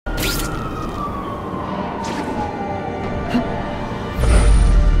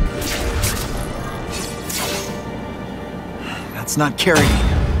It's not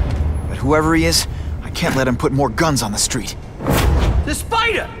Carradine. But whoever he is, I can't let him put more guns on the street. The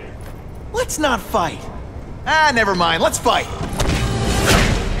spider! Let's not fight. Ah, never mind. Let's fight.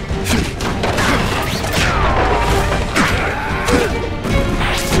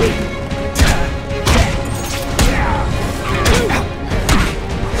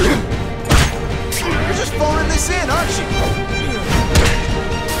 You're just phoning this in, aren't you?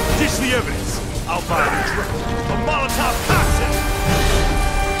 Ditch the evidence. I'll buy the drink. A Molotov cocktail.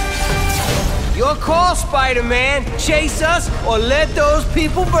 Your call, Spider-Man. Chase us or let those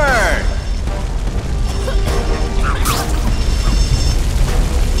people burn.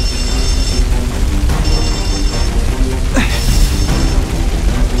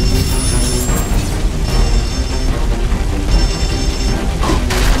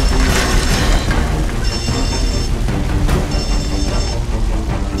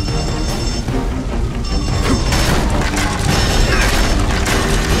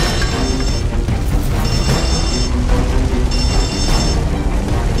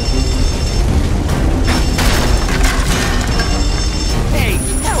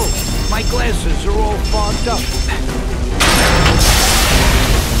 My glasses are all fogged up.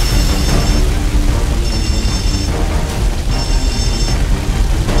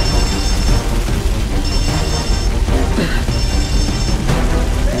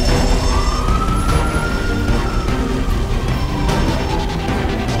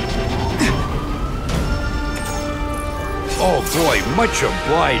 Oh boy, much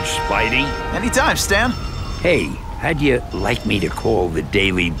obliged, Spidey. Anytime, Stan. Hey, how'd you like me to call the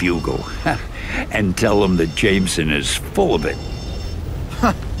Daily Bugle and tell them that Jameson is full of it?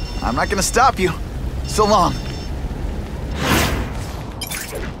 I'm not gonna stop you. So long.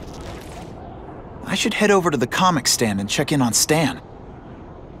 I should head over to the comic stand and check in on Stan.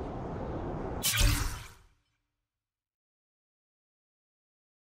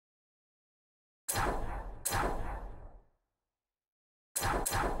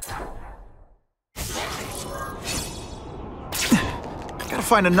 Gotta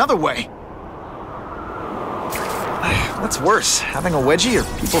find another way. What's worse, having a wedgie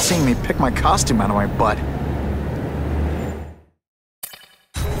or people seeing me pick my costume out of my butt?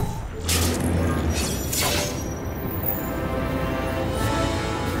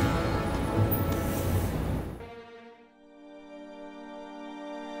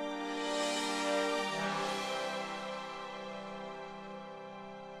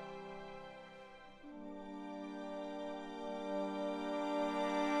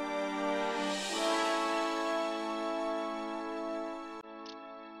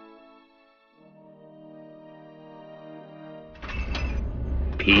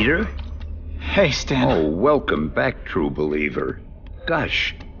 Peter? Hey, Stan. Oh, welcome back, true believer.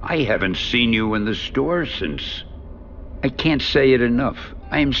 Gosh, I haven't seen you in the store since... I can't say it enough.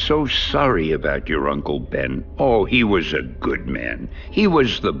 I am so sorry about your Uncle Ben. Oh, he was a good man. He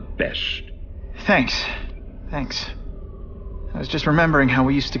was the best. Thanks. I was just remembering how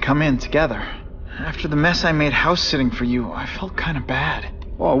we used to come in together. After the mess I made house sitting for you, I felt kind of bad.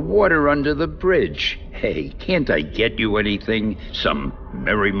 Oh, water under the bridge. Hey, can't I get you anything? Some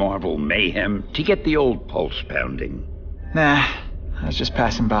Merry Marvel mayhem to get the old pulse pounding? Nah, I was just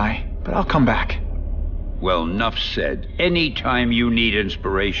passing by, but I'll come back. Well, enough said. Anytime you need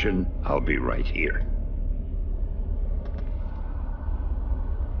inspiration, I'll be right here.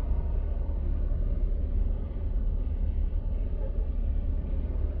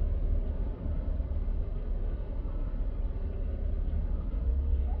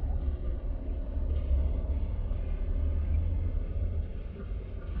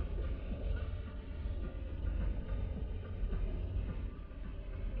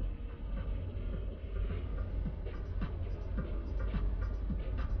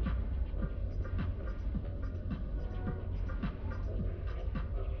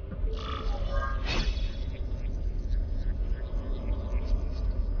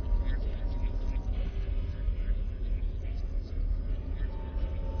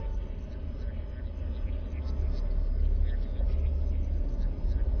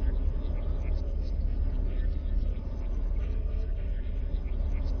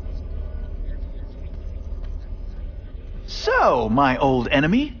 So, my old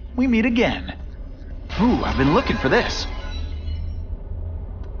enemy, we meet again. Ooh, I've been looking for this.